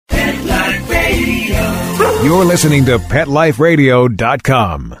You're listening to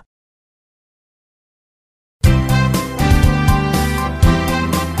PetLifeRadio.com.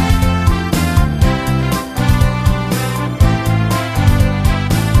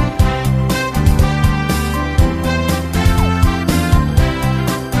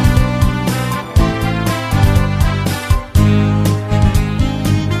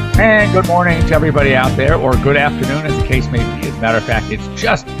 And good morning to everybody out there, or good afternoon as the case may be. As a matter of fact, it's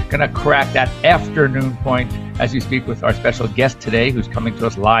just going to crack that afternoon point as we speak with our special guest today, who's coming to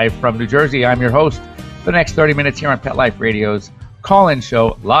us live from New Jersey. I'm your host for the next 30 minutes here on Pet Life Radio's call-in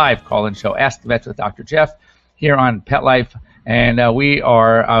show, live call-in show, Ask the Vets with Dr. Jeff, here on Pet Life. And we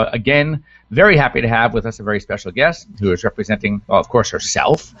are, again, very happy to have with us a very special guest who is representing, well, of course,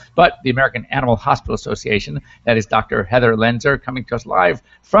 herself, but the American Animal Hospital Association. That is Dr. Heather Lenzer, coming to us live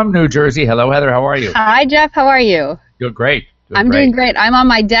from New Jersey. Hello, Heather. How are you? Hi, Jeff. How are you? Doing great. Doing great. I'm on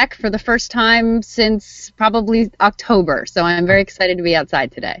my deck for the first time since probably October, so I'm very excited to be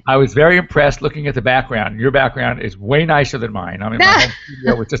outside today. I was very impressed looking at the background. Your background is way nicer than mine. I'm in my home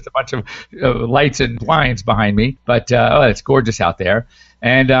studio with just a bunch of lights and blinds behind me, but it's gorgeous out there.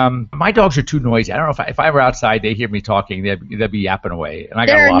 And my dogs are too noisy. I don't know if I were outside, they hear me talking, they'd be yapping away.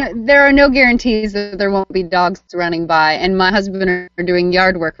 And there are no guarantees that there won't be dogs running by. And my husband are doing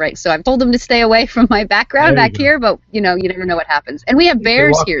yard work, right? So I've told them to stay away from my background back here, but you never know what happens. And we have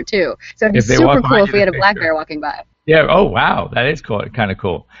bears here too, so it'd be super cool if we had a black bear walking by. Yeah. Oh, wow. That is cool. Kind of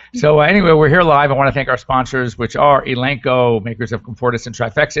cool. So anyway, we're here live. I want to thank our sponsors, which are Elanco, makers of Comfortis and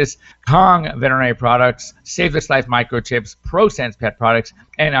Trifexis, Kong Veterinary Products, Save This Life Microchips, ProSense Pet Products,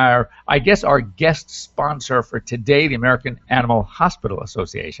 and our guest sponsor for today, the American Animal Hospital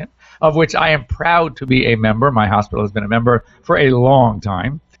Association, of which I am proud to be a member. My hospital has been a member for a long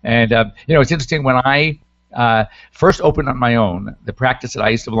time. And, it's interesting, when I first opened on my own, the practice that I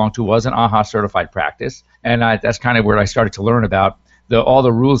used to belong to was an AAHA certified practice, and that's kind of where I started to learn about all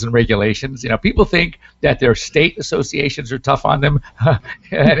the rules and regulations. People think that their state associations are tough on them.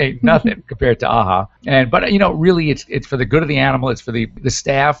 That ain't nothing compared to AAHA. But really, it's for the good of the animal. It's for the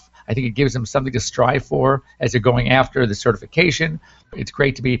staff. I think it gives them something to strive for as they're going after the certification. It's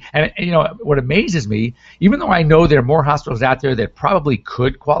great to be. And what amazes me, even though I know there are more hospitals out there that probably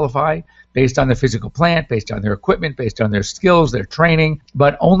could qualify based on the physical plant, based on their equipment, based on their skills, their training,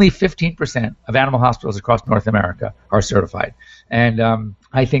 but only 15% of animal hospitals across North America are certified. And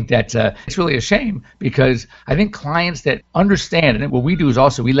I think that it's really a shame, because I think clients that understand, and what we do is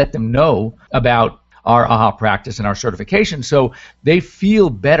also we let them know about our AAHA practice and our certification, so they feel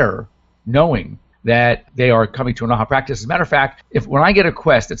better knowing that they are coming to an AAHA practice. As a matter of fact, when I get a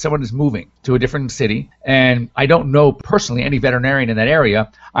request that someone is moving to a different city and I don't know personally any veterinarian in that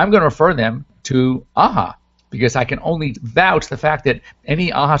area, I'm going to refer them to AAHA, because I can only vouch the fact that any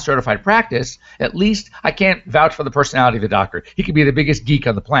AAHA certified practice, at least I can't vouch for the personality of the doctor. He could be the biggest geek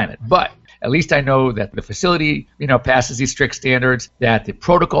on the planet, but at least I know that the facility, passes these strict standards, that the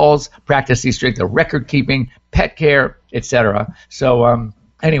protocols practice these strict, the record keeping, pet care, etc. So,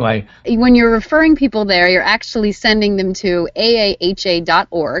 anyway. When you're referring people there, you're actually sending them to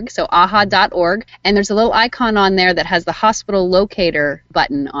AAHA.org, so AAHA.org, and there's a little icon on there that has the hospital locator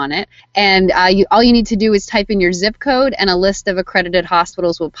button on it, and all you need to do is type in your zip code, and a list of accredited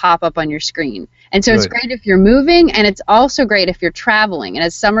hospitals will pop up on your screen. And so It's great if you're moving, and it's also great if you're traveling. And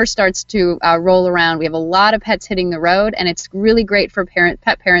as summer starts to roll around, we have a lot of pets hitting the road, and it's really great for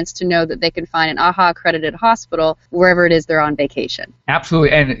pet parents to know that they can find an AAHA accredited hospital wherever it is they're on vacation.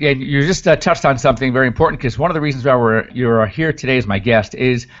 Absolutely. And you just touched on something very important, because one of the reasons why you're here today as my guest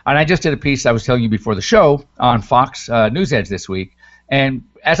is, and I just did a piece I was telling you before the show on Fox News Edge this week, and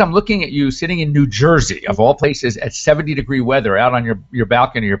as I'm looking at you sitting in New Jersey, of all places, at 70-degree weather, out on your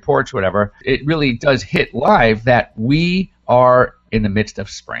balcony, your porch, whatever, it really does hit live that we are in the midst of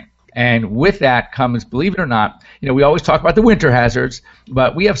spring. And with that comes, believe it or not, we always talk about the winter hazards,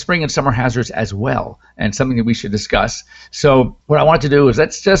 but we have spring and summer hazards as well, and something that we should discuss. So what I want to do is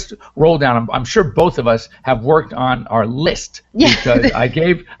let's just roll down. I'm sure both of us have worked on our list, because I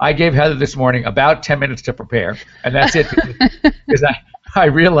gave Heather this morning about 10 minutes to prepare, and that's it, because I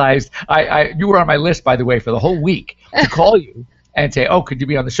realized you were on my list, by the way, for the whole week to call you and say, oh, could you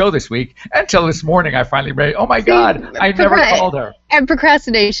be on the show this week? Until this morning, I finally read, oh, my God, I never called her. And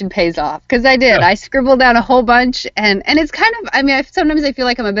procrastination pays off, because I did. I scribbled down a whole bunch, and it's kind of, sometimes I feel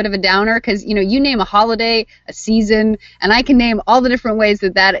like I'm a bit of a downer, because, you name a holiday, a season, and I can name all the different ways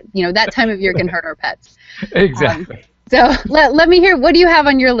that time of year can hurt our pets. Exactly. So let me hear, what do you have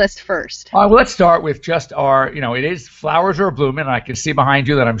on your list first? Well, let's start with just our, it is flowers are blooming. I can see behind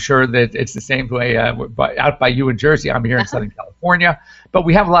you that I'm sure that it's the same way out by you in Jersey. I'm here in Southern California. But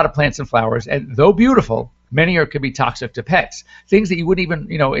we have a lot of plants and flowers, and though beautiful, many could be toxic to pets. Things that you wouldn't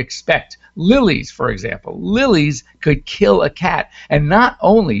even, expect. Lilies, for example. Lilies could kill a cat. And not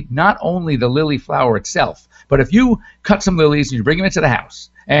only the lily flower itself, but if you cut some lilies and you bring them into the house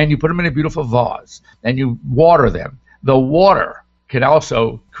and you put them in a beautiful vase and you water them, the water can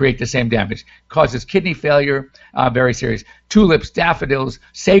also create the same damage. Causes kidney failure, very serious. Tulips, daffodils,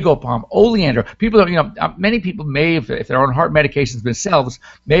 sago palm, oleander. People, many people may have, if they're on heart medications themselves,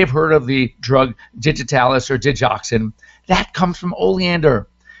 may have heard of the drug digitalis or digoxin. That comes from oleander.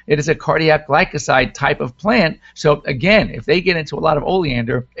 It is a cardiac glycoside type of plant. So again, if they get into a lot of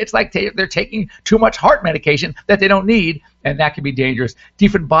oleander, it's like they're taking too much heart medication that they don't need, and that can be dangerous.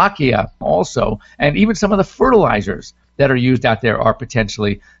 Dieffenbachia also, and even some of the fertilizers that are used out there are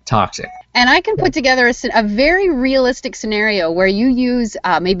potentially toxic. And I can put together a very realistic scenario where you use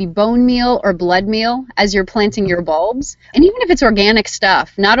maybe bone meal or blood meal as you're planting your bulbs. And even if it's organic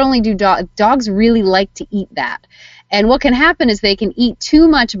stuff, not only do dogs really like to eat that. And what can happen is they can eat too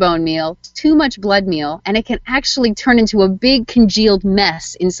much bone meal, too much blood meal, and it can actually turn into a big congealed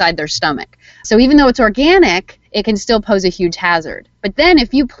mess inside their stomach. So even though it's organic, it can still pose a huge hazard. But then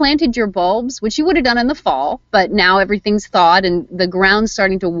if you planted your bulbs, which you would have done in the fall, but now everything's thawed and the ground's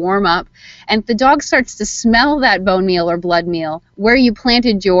starting to warm up, and the dog starts to smell that bone meal or blood meal, where you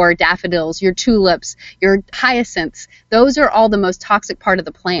planted your daffodils, your tulips, your hyacinths, those are all the most toxic part of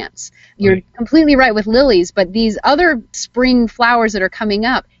the plants. You're completely right with lilies, but these other spring flowers that are coming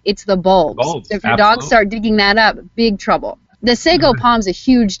up, it's the bulbs. So if your dogs start digging that up, big trouble. The sago palm's a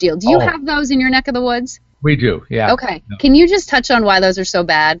huge deal. Do you have those in your neck of the woods? We do, yeah. Okay. No. Can you just touch on why those are so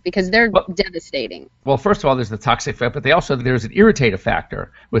bad? Because they're devastating. Well, first of all, there's the toxic effect, but there's an irritative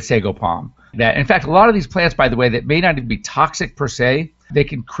factor with sago palm. That, in fact, a lot of these plants, by the way, that may not even be toxic per se, they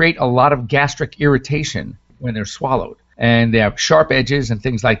can create a lot of gastric irritation when they're swallowed. And they have sharp edges and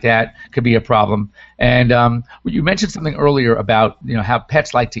things like that could be a problem. And you mentioned something earlier about how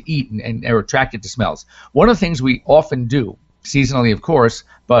pets like to eat and are attracted to smells. One of the things we often do, seasonally of course,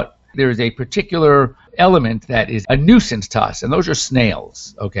 but there's a particular element that is a nuisance to us, and those are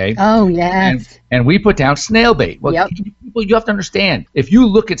snails, okay? Oh, yes. And we put down snail bait. Well, people, you have to understand, if you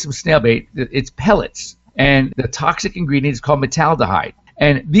look at some snail bait, it's pellets, and the toxic ingredient is called metaldehyde.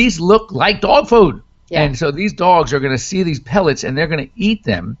 And these look like dog food. Yeah. And so these dogs are going to see these pellets, and they're going to eat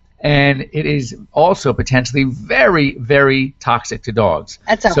them. And it is also potentially very, very toxic to dogs.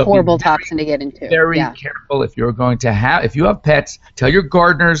 That's a horrible toxin to get into. Very careful if you're going to if you have pets, tell your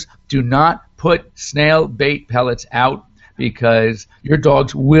gardeners, do not put snail bait pellets out because your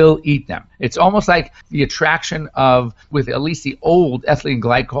dogs will eat them. It's almost like the attraction with at least the old ethylene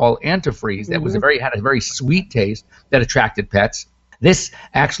glycol antifreeze that had a very sweet taste that attracted pets. This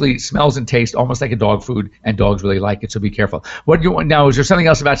actually smells and tastes almost like a dog food, and dogs really like it, so be careful. What do you want now? Is there something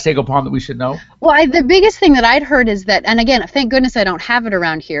else about sago palm that we should know? Well, the biggest thing that I'd heard is that, and again, thank goodness I don't have it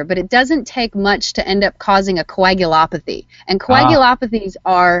around here, but it doesn't take much to end up causing a coagulopathy. And coagulopathies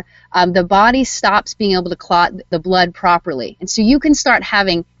are the body stops being able to clot the blood properly. And so you can start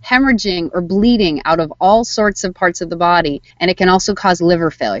having hemorrhaging or bleeding out of all sorts of parts of the body, and it can also cause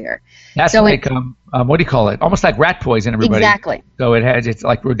liver failure. That's like, what do you call it? Almost like rat poison, everybody. Exactly. So it's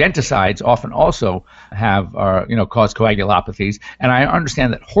like rodenticides often also have, cause coagulopathies. And I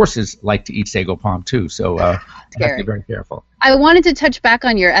understand that horses like to eat sago palm too, so you have to be very careful. I wanted to touch back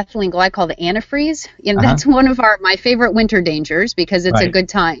on your ethylene glycol, the antifreeze. That's one of my favorite winter dangers because it's a good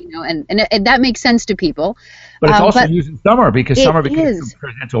time, and that makes sense to people. But it's also used in summer because summer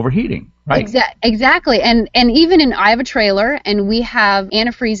presents overheating, right? Exactly. And even I have a trailer and we have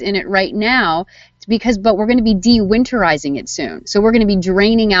antifreeze in it right now but we're going to be de-winterizing it soon. So we're going to be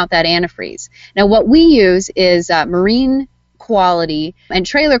draining out that antifreeze. Now what we use is marine quality and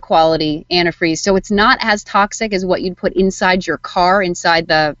trailer quality antifreeze, so it's not as toxic as what you'd put inside your car, inside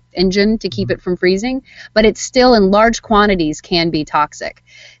the engine to keep it from freezing, but it's still in large quantities can be toxic.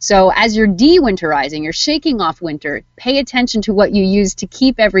 So as you're de-winterizing, you're shaking off winter, pay attention to what you use to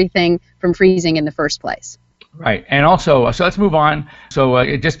keep everything from freezing in the first place. Right. And also, so let's move on. So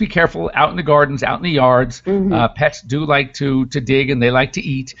just be careful out in the gardens, out in the yards. Pets do like to dig and they like to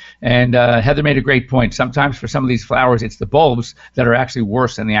eat. And Heather made a great point. Sometimes for some of these flowers, it's the bulbs that are actually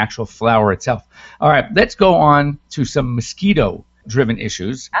worse than the actual flower itself. All right. Let's go on to some mosquito-driven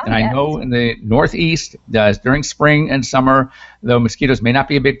issues. I know in the Northeast, during spring and summer, though mosquitoes may not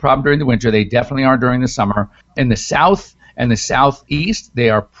be a big problem during the winter, they definitely are during the summer. In the South and the Southeast, they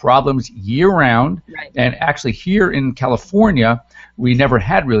are problems year-round. Right. And actually here in California, we never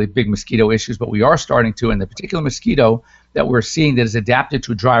had really big mosquito issues, but we are starting to, and the particular mosquito that we're seeing that is adapted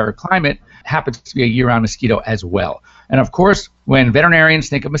to a drier climate happens to be a year-round mosquito as well. And of course, when veterinarians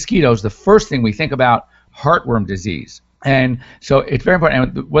think of mosquitoes, the first thing we think about heartworm disease. And so it's very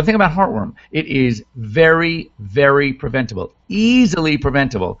important. And one thing about heartworm, it is very, very preventable, easily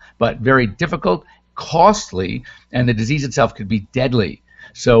preventable, but very difficult, costly, and the disease itself could be deadly.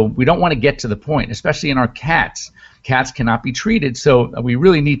 So we don't want to get to the point, especially in our cats. Cats cannot be treated, so we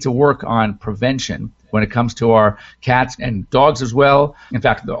really need to work on prevention when it comes to our cats and dogs as well. In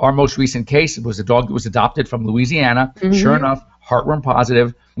fact, our most recent case was a dog that was adopted from Louisiana. Mm-hmm. Sure enough, heartworm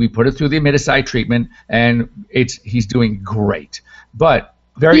positive. We put it through the Imidacide treatment, and he's doing great. But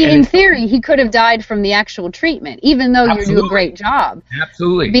in theory, he could have died from the actual treatment, even though you do a great job.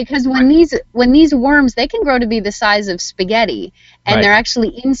 Absolutely. Because when these worms, they can grow to be the size of spaghetti, and they're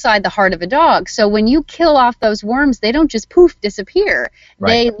actually inside the heart of a dog. So when you kill off those worms, they don't just poof disappear.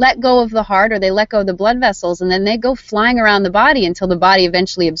 They let go of the heart, or they let go of the blood vessels, and then they go flying around the body until the body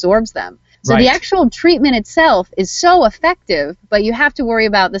eventually absorbs them. So the actual treatment itself is so effective, but you have to worry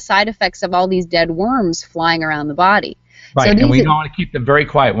about the side effects of all these dead worms flying around the body. Right, and we want to keep them very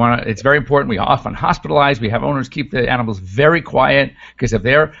quiet. It's very important. We often hospitalize. We have owners keep the animals very quiet, because if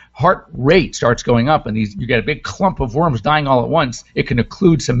their heart rate starts going up and you get a big clump of worms dying all at once, it can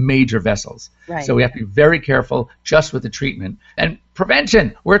occlude some major vessels. Right. So we have to be very careful just with the treatment. And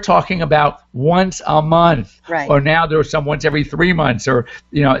prevention, we're talking about once a month. Right. Or now there are some once every 3 months. Or,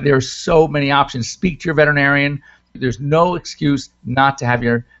 there's so many options. Speak to your veterinarian. There's no excuse not to have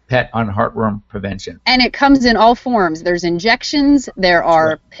your pet on heartworm prevention. And it comes in all forms. There's injections, there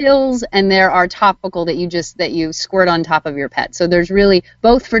are pills, and there are topical that you squirt on top of your pet. So there's really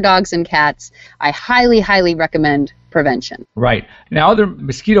both for dogs and cats. I highly, highly recommend prevention. Right. Now, other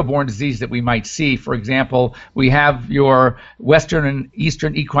mosquito-borne disease that we might see, for example, we have your Western and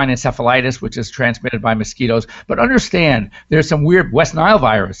Eastern equine encephalitis, which is transmitted by mosquitoes. But understand, there's some weird West Nile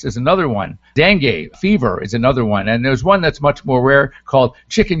virus is another one. Dengue fever is another one. And there's one that's much more rare called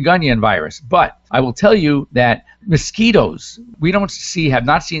chikungunya virus. But I will tell you that mosquitoes, we have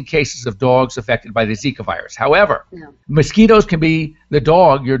not seen cases of dogs affected by the Zika virus. However, mosquitoes can be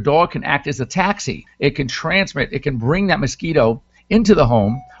your dog can act as a taxi. It can transmit, it can bring that mosquito into the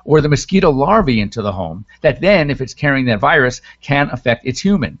home, or the mosquito larvae into the home, that then, if it's carrying that virus, can affect its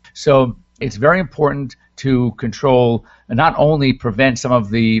human. So it's very important to control, not only prevent some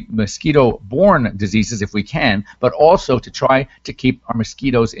of the mosquito-borne diseases if we can, but also to try to keep our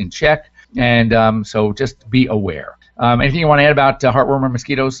mosquitoes in check. And so just be aware. Anything you want to add about heartworm or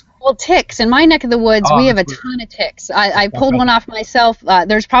mosquitoes? Well, ticks. In my neck of the woods, we have a ton of ticks. I pulled one off myself.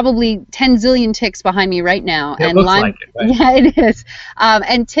 There's probably 10 zillion ticks behind me right now. It looks like it, right? Yeah, it is.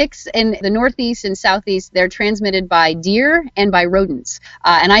 And ticks in the Northeast and Southeast, they're transmitted by deer and by rodents.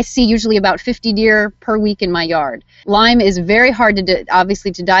 And I see usually about 50 deer per week in my yard. Lyme is very hard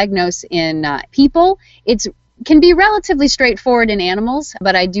obviously to diagnose in people. It can be relatively straightforward in animals,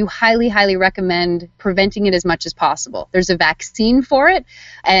 but I do highly, highly recommend preventing it as much as possible. There's a vaccine for it,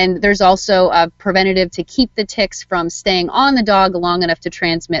 and there's also a preventative to keep the ticks from staying on the dog long enough to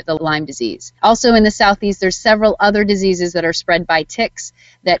transmit the Lyme disease. Also in the Southeast, there's several other diseases that are spread by ticks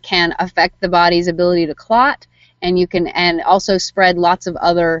that can affect the body's ability to clot, and also spread lots of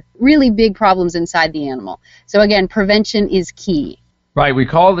other really big problems inside the animal. So again, prevention is key. Right,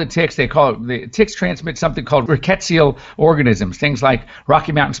 the ticks transmit something called rickettsial organisms, things like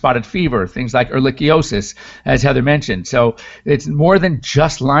Rocky Mountain spotted fever, things like ehrlichiosis, as Heather mentioned. So it's more than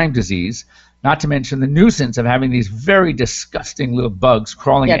just Lyme disease, not to mention the nuisance of having these very disgusting little bugs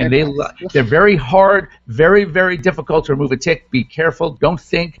crawling, and they're very hard, very, very difficult to remove a tick. Be careful. Don't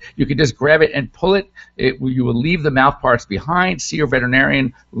think you can just grab it and pull it. You will leave the mouth parts behind. See your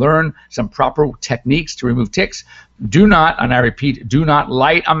veterinarian. Learn some proper techniques to remove ticks. Do not, and I repeat, do not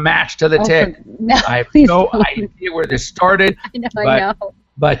light a match to the tick. I have no idea where this started. I know.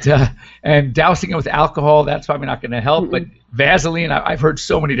 But and dousing it with alcohol, that's probably not going to help. Mm-hmm. But Vaseline, I've heard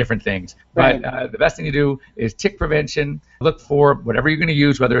so many different things. Right. But the best thing to do is tick prevention. Look for whatever you're going to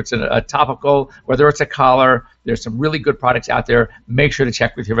use, whether it's a topical, whether it's a collar. There's some really good products out there. Make sure to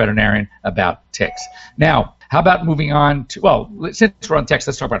check with your veterinarian about ticks. Now, how about moving on to, since we're on ticks,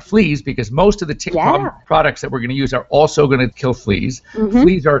 let's talk about fleas, because most of the tick products that we're going to use are also going to kill fleas. Mm-hmm.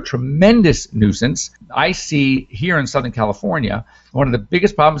 Fleas are a tremendous nuisance. I see here in Southern California, one of the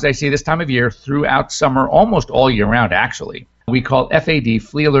biggest problems I see this time of year throughout summer, almost all year round actually, we call FAD,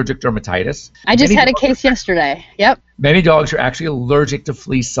 flea allergic dermatitis. I just had a case yesterday. Yep. Many dogs are actually allergic to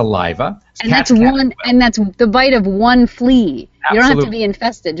flea saliva. And that's the bite of one flea. Absolutely. You don't have to be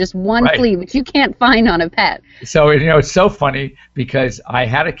infested, just one flea, which you can't find on a pet. So, it's so funny because I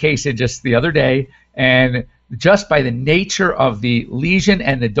had a case in just the other day, and just by the nature of the lesion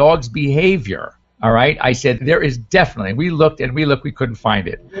and the dog's behavior, all right, I said, there is definitely, we looked, we couldn't find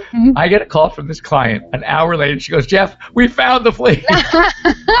it. Mm-hmm. I get a call from this client an hour later. She goes, Jeff, we found the flea.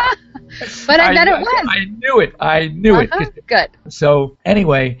 But I bet it was. I knew it. Good. So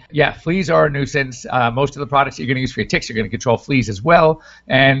anyway, yeah, fleas are a nuisance. Most of the products you're going to use for your ticks, you're going to control fleas as well.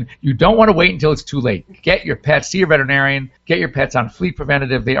 And you don't want to wait until it's too late. Get your pets, see your veterinarian, get your pets on flea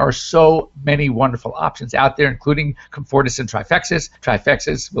preventative. There are so many wonderful options out there, including Comfortis and Trifexis.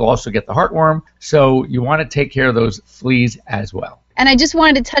 Trifexis will also get the heartworm. So you want to take care of those fleas as well. And I just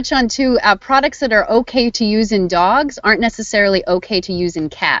wanted to touch on, too, products that are okay to use in dogs aren't necessarily okay to use in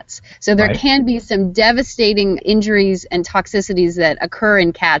cats. So there can be some devastating injuries and toxicities that occur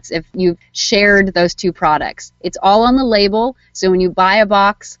in cats if you've shared those two products. It's all on the label, so when you buy a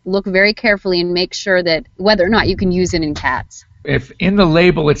box, look very carefully and make sure that whether or not you can use it in cats. If in the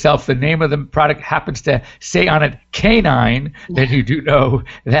label itself the name of the product happens to say on it canine, then you do know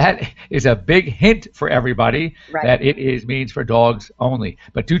that is a big hint for everybody that it means for dogs only.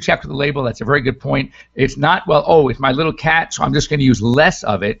 But do check the label. That's a very good point. It's not, it's my little cat, so I'm just going to use less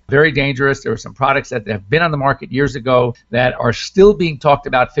of it. Very dangerous. There are some products that have been on the market years ago that are still being talked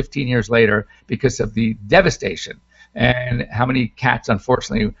about 15 years later because of the devastation and how many cats,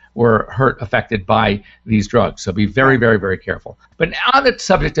 unfortunately, were affected by these drugs. So be very, very, very careful. But on the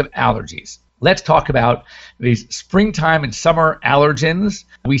subject of allergies, let's talk about these springtime and summer allergens.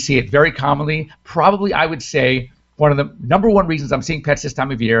 We see it very commonly. Probably, I would say, one of the number one reasons I'm seeing pets this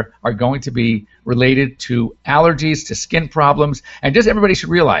time of year are going to be related to allergies, to skin problems. And just everybody should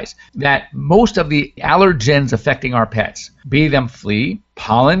realize that most of the allergens affecting our pets, be them flea,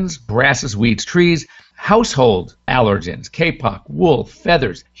 pollens, grasses, weeds, trees, household allergens, kapok, wool,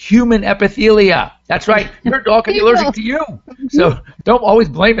 feathers, human epithelia. That's right. Your dog can be allergic to you. So don't always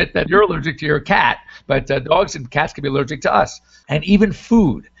blame it that you're allergic to your cat, but dogs and cats can be allergic to us. And even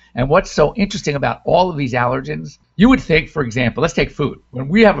food. And what's so interesting about all of these allergens, you would think, for example, let's take food. When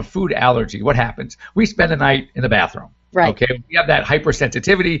we have a food allergy, what happens? We spend the night in the bathroom. Right. Okay. We have that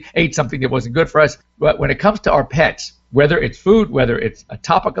hypersensitivity, ate something that wasn't good for us. But when it comes to our pets, whether it's food, whether it's a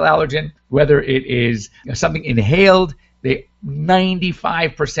topical allergen, whether it is something inhaled, they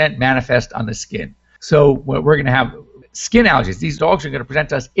 95% manifest on the skin. So we're going to have skin allergies. These dogs are going to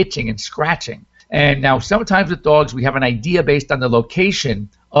present us itching and scratching. And now sometimes with dogs, we have an idea based on the location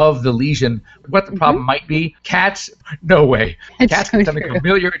of the lesion, what the problem might be. Cats, no way. Cats can have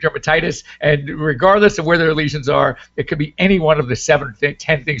familial dermatitis, and regardless of where their lesions are, it could be any one of the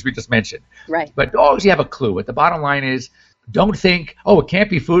 10 things we just mentioned. Right. But dogs, you have a clue. But the bottom line is, don't think, it can't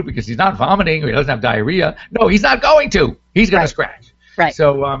be food because he's not vomiting or he doesn't have diarrhea. No, he's not going to. He's going to scratch. Right.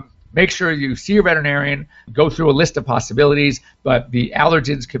 So make sure you see your veterinarian, go through a list of possibilities, but the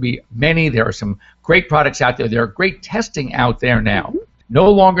allergens could be many. There are some great products out there. There are great testing out there now. No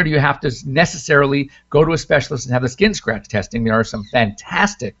longer do you have to necessarily go to a specialist and have the skin scratch testing. There are some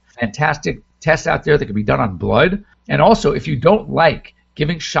fantastic tests out there that can be done on blood. And also, if you don't like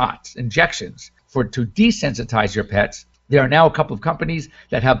giving shots, injections to desensitize your pets, there are now a couple of companies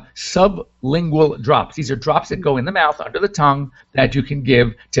that have sublingual drops. These are drops that go in the mouth, under the tongue, that you can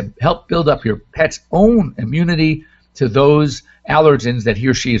give to help build up your pet's own immunity to those allergens that he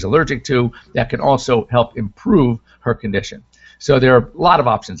or she is allergic to that can also help improve her condition. So there are a lot of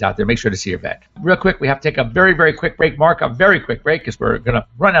options out there. Make sure to see your vet. Real quick, we have to take a very, very quick break. Mark, a very quick break because we're going to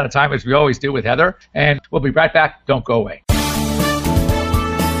run out of time as we always do with Heather. And we'll be right back. Don't go away.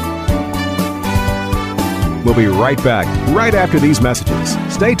 We'll be right back, right after these messages.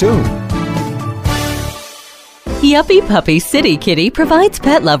 Stay tuned. Yuppie Puppy City Kitty provides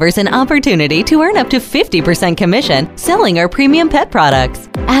pet lovers an opportunity to earn up to 50% commission selling our premium pet products.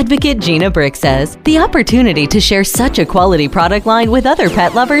 Advocate Gina Brick says, the opportunity to share such a quality product line with other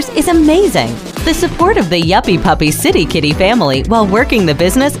pet lovers is amazing. The support of the Yuppie Puppy City Kitty family while working the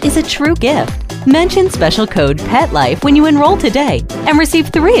business is a true gift. Mention special code PETLIFE when you enroll today and receive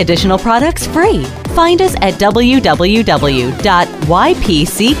 3 additional products free. Find us at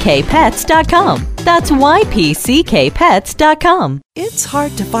www.ypckpets.com. That's ypckpets.com. It's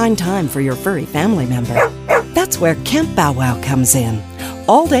hard to find time for your furry family member. That's where Kemp Bow Wow comes in.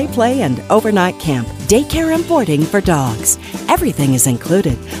 all-day play and overnight camp, daycare and boarding for dogs. Everything is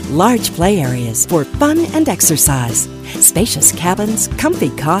included. Large play areas for fun and exercise. Spacious cabins, comfy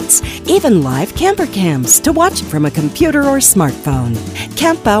cots, even live camper cams to watch from a computer or smartphone.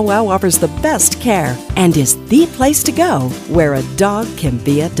 Camp Bow Wow offers the best care and is the place to go where a dog can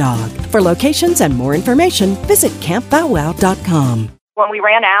be a dog. For locations and more information, visit campbowwow.com. When we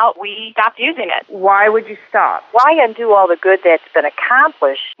ran out, we stopped using it. Why would you stop? Why undo all the good that's been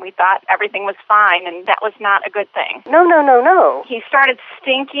accomplished? We thought everything was fine, and that was not a good thing. No. He started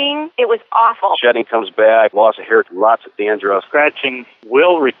stinking. It was awful. Shedding comes back, loss of hair, lots of dandruff. Scratching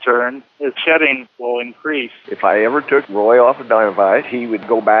will return. His shedding will increase. If I ever took Roy off of Dinovite, he would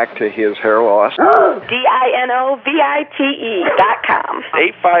go back to his hair loss. DINOVITE.com.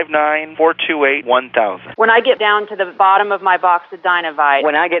 859-428-1000. When I get down to the bottom of my box of Dinovite,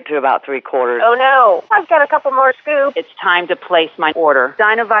 when I get to about 3/4, oh no, I've got a couple more scoops. it's time to place my order.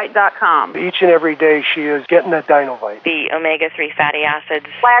 Dinovite.com. Each and every day she is getting that Dinovite. The omega-3 fatty acids,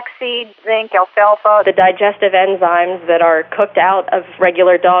 Flaxseed, zinc, alfalfa, the digestive enzymes that are cooked out of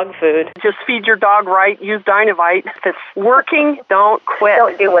regular dog food. Just feed your dog right. Use Dinovite. If it's working, don't quit.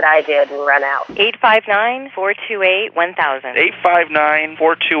 Don't do what I did and run out. 859-428-1000.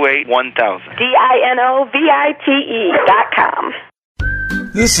 859-428-1000. DINOVITE.com.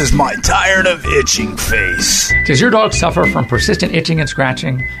 This is my tired of itching face. Does your dog suffer from persistent itching and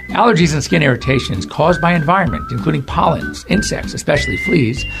scratching? Allergies and skin irritations caused by environment, including pollens, insects, especially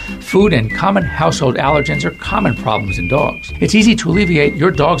fleas, food, and common household allergens are common problems in dogs. It's easy to alleviate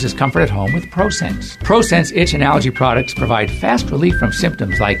your dog's discomfort at home with ProSense. ProSense itch and allergy products provide fast relief from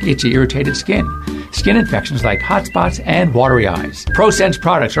symptoms like itchy, irritated skin, skin infections like hot spots, and watery eyes. ProSense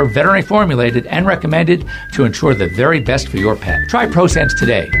products are veterinary formulated and recommended to ensure the very best for your pet. Try ProSense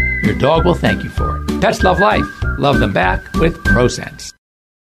today. Your dog will thank you for it. Pets love life. Love them back with ProSense.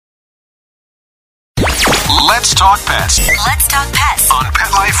 Let's talk pets. Let's talk pets On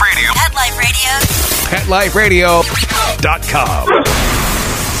Pet Life Radio. Pet Life Radio. PetLifeRadio.com.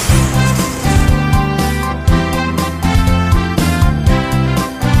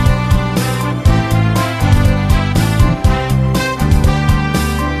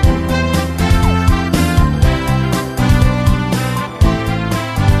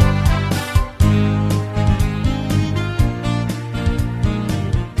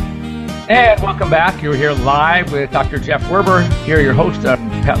 And welcome back. You're here live with Dr. Jeff Werber, here your host of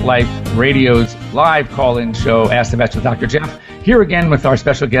Pet Life Radio's live call-in show, Ask the Vets with Dr. Jeff. Here again with our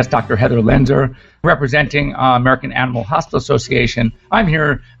special guest, Dr. Heather Lenzer, representing American Animal Hospital Association. I'm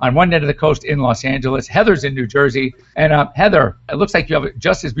here on one end of the coast in Los Angeles. Heather's in New Jersey. And Heather, it looks like you have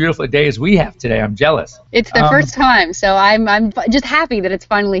just as beautiful a day as we have today. I'm jealous. It's the first time, so I'm just happy that it's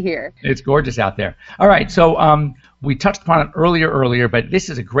finally here. It's gorgeous out there. All right, so we touched upon it earlier, but this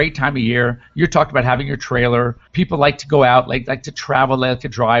is a great time of year. You talked about having your trailer. People like to go out, like to travel, like to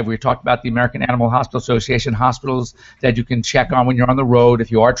drive. We talked about the American Animal Hospital Association hospitals that you can check on when you're on the road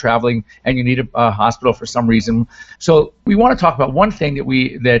if you are traveling and you need a hospital for some reason. So we want to talk about one thing that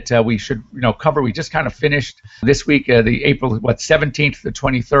we should cover. We just kind of finished this week, the April 17th to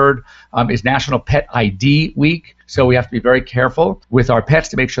 23rd is National Pet ID Week. So we have to be very careful with our pets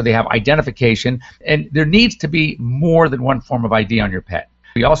to make sure they have identification. And there needs to be more than one form of ID on your pet.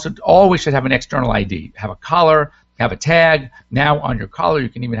 We also always should have an external ID. Have a collar, have a tag. Now on your collar, you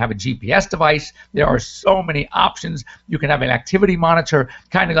can even have a GPS device. There are so many options. You can have an activity monitor,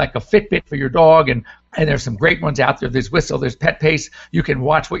 kind of like a Fitbit for your dog, and there's some great ones out there. There's Whistle, there's Pet Pace. You can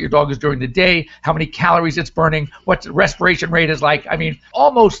watch what your dog is during the day, how many calories it's burning, what the respiration rate is like. I mean,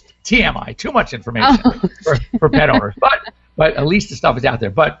 almost TMI, too much information for pet owners. But at least the stuff is out there.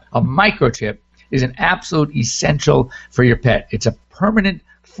 But a microchip is an absolute essential for your pet. It's a permanent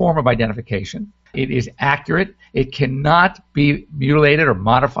form of identification. It is accurate. It cannot be mutilated or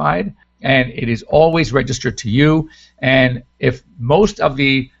modified, and it is always registered to you. And if most of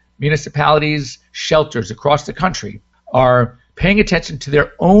the municipalities, shelters across the country are paying attention to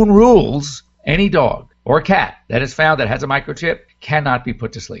their own rules, any dog or cat that is found that has a microchip cannot be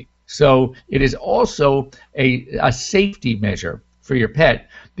put to sleep. So it is also a safety measure for your pet,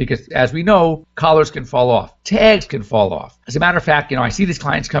 because as we know, collars can fall off, tags can fall off. As a matter of fact, I see these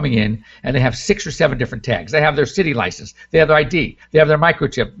clients coming in and they have 6 or 7 different tags. They have their city license, they have their ID, they have their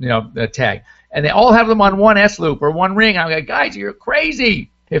microchip, tag, and they all have them on one S-loop or one ring. I'm like, guys, you're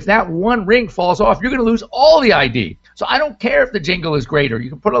crazy. If that one ring falls off, you're going to lose all the ID. So I don't care if the jingle is great, or you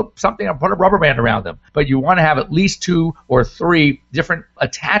can put a rubber band around them, but you want to have at least 2 or 3 different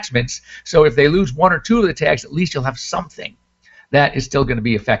attachments. So if they lose 1 or 2 of the tags, at least you'll have something that is still going to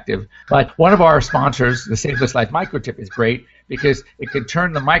be effective. But one of our sponsors, the Save This Life Microchip, is great because it could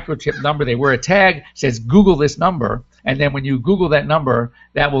turn the microchip number. They wear a tag, says Google this number, and then when you Google that number,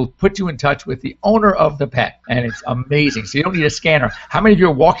 that will put you in touch with the owner of the pet, and it's amazing. So you don't need a scanner. How many of you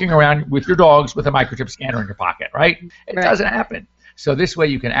are walking around with your dogs with a microchip scanner in your pocket, right? It doesn't happen. So this way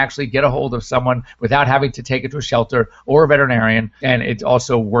you can actually get a hold of someone without having to take it to a shelter or a veterinarian, and it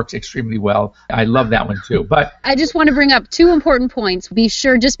also works extremely well. I love that one too. But I just want to bring up two important points. Be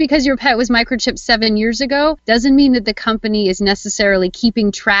sure, just because your pet was microchipped 7 years ago doesn't mean that the company is necessarily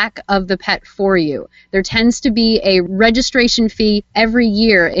keeping track of the pet for you. There tends to be a registration fee every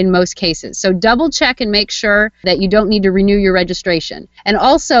year in most cases. So double check and make sure that you don't need to renew your registration. And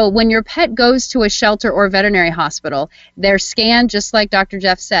also, when your pet goes to a shelter or veterinary hospital, they're scanned just like Dr.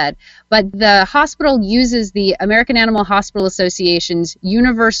 Jeff said, but the hospital uses the American Animal Hospital Association's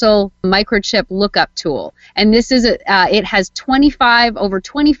universal microchip lookup tool. And this is it has over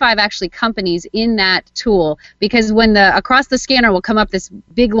 25 actually companies in that tool, because when across the scanner will come up this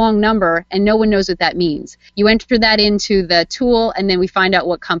big long number and no one knows what that means. You enter that into the tool and then we find out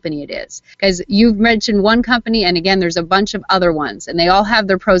what company it is. Because you've mentioned one company, and again there's a bunch of other ones and they all have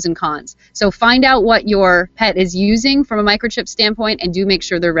their pros and cons. So find out what your pet is using from a microchip standpoint and do make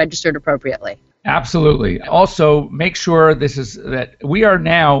sure they're registered appropriately. Absolutely. Also, make sure that we are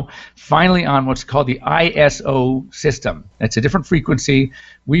now finally on what's called the ISO system. It's a different frequency.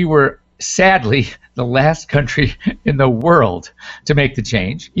 We were sadly the last country in the world to make the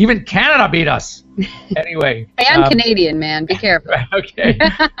change. Even Canada beat us. Anyway. I'm Canadian, man. Be careful. Okay.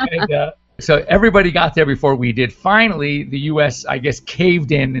 And, so everybody got there before we did. Finally, the U.S., I guess,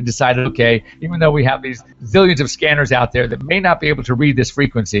 caved in and decided, okay, even though we have these zillions of scanners out there that may not be able to read this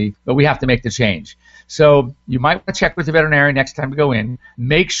frequency, but we have to make the change. So you might want to check with the veterinarian next time you go in.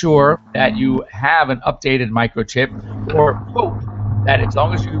 Make sure that you have an updated microchip, or hope that as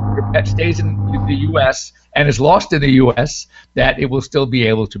long as your pet stays in the U.S. and is lost in the U.S., that it will still be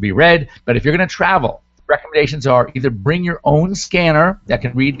able to be read. But if you're going to travel, recommendations are either bring your own scanner that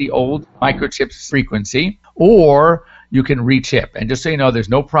can read the old microchip's frequency, or you can rechip. And just so you know, there's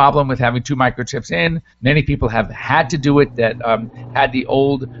no problem with having two microchips in. Many people have had to do it that had the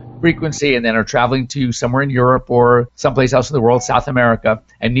old frequency and then are traveling to somewhere in Europe or someplace else in the world, South America,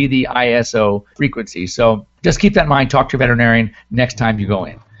 and need the ISO frequency. So just keep that in mind. Talk to your veterinarian next time you go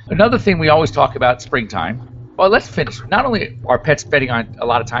in. Another thing we always talk about springtime. Well, let's finish. Not only are pets spending on a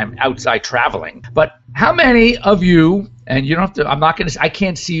lot of time outside traveling, but how many of you, and you don't have to, I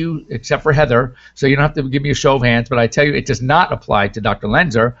can't see you except for Heather, so you don't have to give me a show of hands, but I tell you, it does not apply to Dr.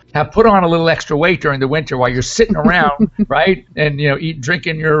 Lenzer, have put on a little extra weight during the winter while you're sitting around, right, and,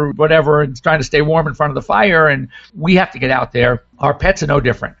 drinking your whatever and trying to stay warm in front of the fire, and we have to get out there. Our pets are no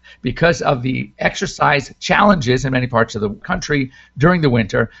different. Because of the exercise challenges in many parts of the country during the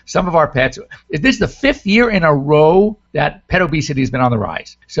winter, some of our pets, this is the 5th year in a row that pet obesity has been on the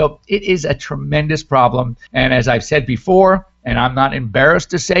rise. So it is a tremendous problem. And as I've said before, and I'm not embarrassed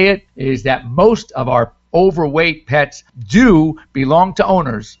to say it, is that most of our overweight pets do belong to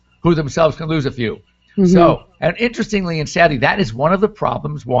owners who themselves can lose a few. Mm-hmm. So, and interestingly and sadly, that is one of the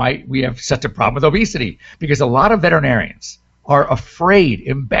problems why we have such a problem with obesity, because a lot of veterinarians are afraid,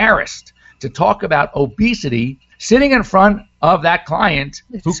 embarrassed to talk about obesity sitting in front of that client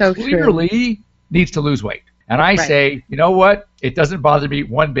who clearly needs to lose weight. And I say, you know what? It doesn't bother me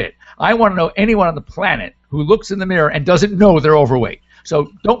one bit. I want to know anyone on the planet who looks in the mirror and doesn't know they're overweight.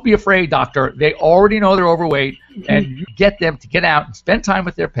 So don't be afraid, doctor. They already know they're overweight, and you get them to get out and spend time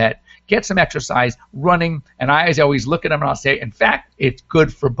with their pet, get some exercise, running, and I always look at them and I'll say, in fact, it's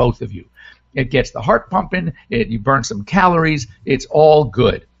good for both of you. It gets the heart pumping, you burn some calories, it's all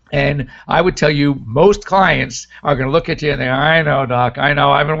good. And I would tell you, most clients are going to look at you and think, I know, doc, I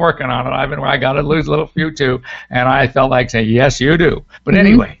know, I've been working on it, I got to lose a little few too. And I felt like saying, yes, you do. But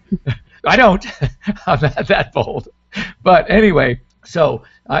anyway, I don't. I'm not that bold. But anyway, so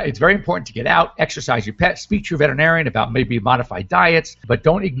it's very important to get out, exercise your pet, speak to your veterinarian about maybe modified diets, but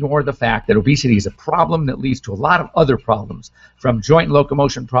don't ignore the fact that obesity is a problem that leads to a lot of other problems, from joint and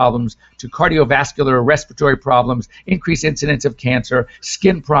locomotion problems to cardiovascular, respiratory problems, increased incidence of cancer,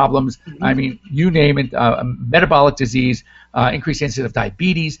 skin problems, I mean, you name it, metabolic disease, increased incidence of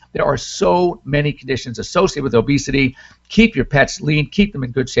diabetes. There are so many conditions associated with obesity. Keep your pets lean, keep them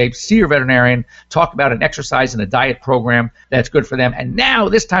in good shape, see your veterinarian, talk about an exercise and a diet program that's good for them. And now,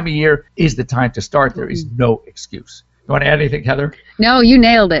 this time of year is the time to start. There is no excuse. You want to add anything, Heather? No, you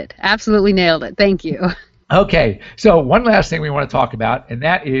nailed it. Absolutely nailed it. Thank you. Okay, so one last thing we want to talk about, and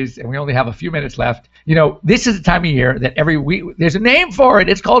that is, and we only have a few minutes left, this is the time of year that every week, there's a name for it.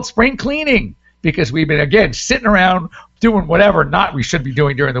 It's called spring cleaning. because we've been, again, sitting around doing whatever not we should be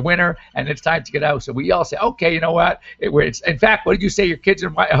doing during the winter, and it's time to get out. So we all say, okay, you know what? In fact, what did you say your kids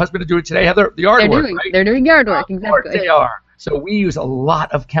and my husband are doing today, Heather? The yard work, right? They're doing yard work, exactly. Of course they are. So we use a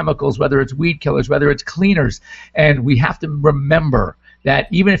lot of chemicals, whether it's weed killers, whether it's cleaners, and we have to remember that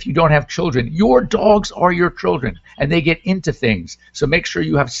even if you don't have children, your dogs are your children, and they get into things. So make sure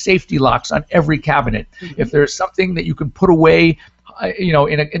you have safety locks on every cabinet. Mm-hmm. If there's something that you can put away,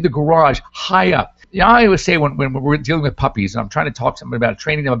 in the garage, high up. I always say when we're dealing with puppies, and I'm trying to talk to somebody about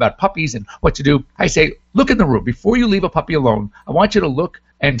training them about puppies and what to do, I say, look in the room. Before you leave a puppy alone, I want you to look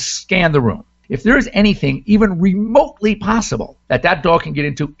and scan the room. If there is anything even remotely possible that dog can get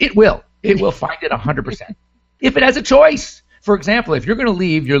into, it will. It will find it 100%. If it has a choice. For example, if you're going to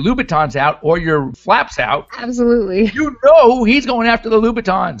leave your Louboutins out or your flaps out, absolutely, you know he's going after the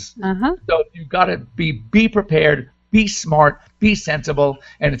Louboutins. Uh-huh. So you've got to be prepared, be smart, be sensible,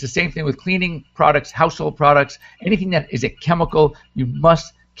 and it's the same thing with cleaning products, household products, anything that is a chemical. You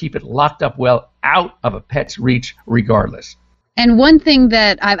must keep it locked up well out of a pet's reach regardless. And one thing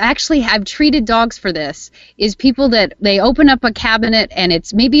that I've treated dogs for this is people that they open up a cabinet and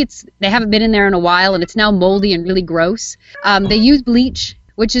they haven't been in there in a while and it's now moldy and really gross. They use bleach,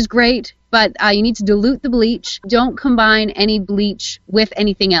 which is great, but you need to dilute the bleach. Don't combine any bleach with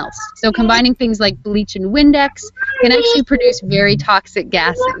anything else. So combining things like bleach and Windex can actually produce very toxic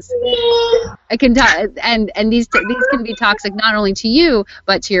gases. It can and these can be toxic not only to you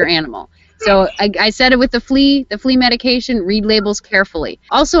but to your animal. So I said it with the flea medication, read labels carefully.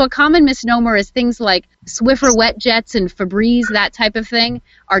 Also, a common misnomer is things like Swiffer wet jets and Febreze, that type of thing,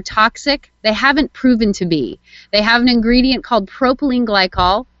 are toxic. They haven't proven to be. They have an ingredient called propylene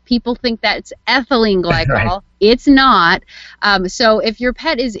glycol. People think that it's ethylene glycol. Right. It's not. So if your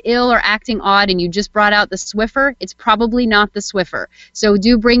pet is ill or acting odd and you just brought out the Swiffer, it's probably not the Swiffer. So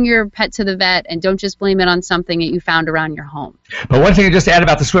do bring your pet to the vet and don't just blame it on something that you found around your home. But one thing to just add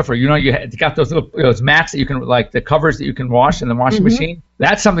about the Swiffer, you got those little those mats that you can, like the covers that you can wash in the washing machine.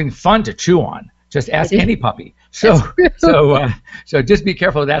 That's something fun to chew on. Just ask any puppy. So just be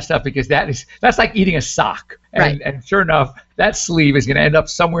careful of that stuff, because that's like eating a sock. And sure enough, that sleeve is going to end up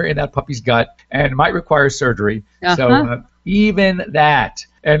somewhere in that puppy's gut and might require surgery. Uh-huh. So even that.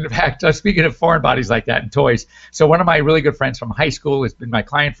 And in fact, speaking of foreign bodies like that and toys, so one of my really good friends from high school has been my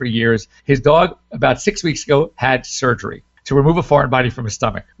client for years. His dog, about 6 weeks ago, had surgery to remove a foreign body from his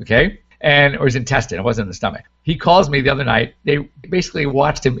stomach, or his intestine. It wasn't in the stomach. He calls me the other night. They basically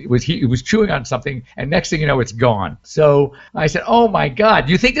watched him. He was chewing on something, and next thing you know, it's gone. So I said, oh, my God,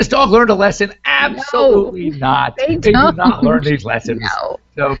 do you think this dog learned a lesson? Absolutely not. They do not learn these lessons. No.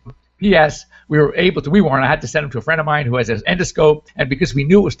 So, P.S., we weren't. I had to send him to a friend of mine who has an endoscope, and because we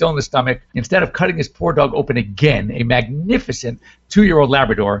knew it was still in the stomach, instead of cutting this poor dog open again, a magnificent 2-year-old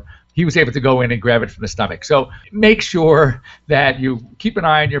Labrador, he was able to go in and grab it from the stomach. So make sure that you keep an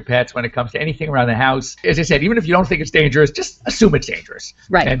eye on your pets when it comes to anything around the house. As I said, even if you don't think it's dangerous, just assume it's dangerous.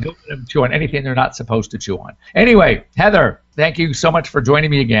 Right. And don't let them chew on anything they're not supposed to chew on. Anyway, Heather, thank you so much for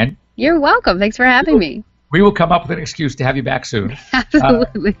joining me again. You're welcome. Thanks for having me. We will come up with an excuse to have you back soon.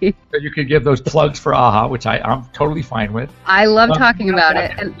 Absolutely. So you could give those plugs for AHA, which I'm totally fine with. I love talking about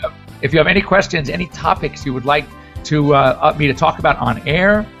it. And if you have any questions, any topics you would like to me to talk about on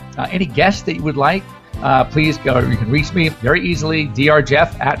air, any guests that you would like, please go. You can reach me very easily,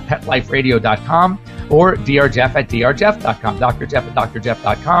 drjeff@petliferadio.com or drjeff@drjeff.com,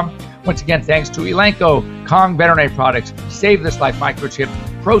 drjeff@drjeff.com. Once again, thanks to Elanco, Kong Veterinary Products, Save This Life Microchip,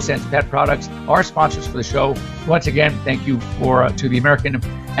 ProSense Pet Products, our sponsors for the show. Once again, thank you to the American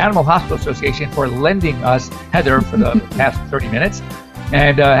Animal Hospital Association for lending us Heather for the past 30 minutes.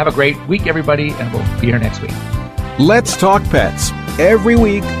 And have a great week, everybody, and we'll be here next week. Let's Talk Pets, every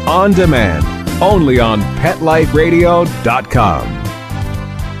week on demand, only on PetLifeRadio.com.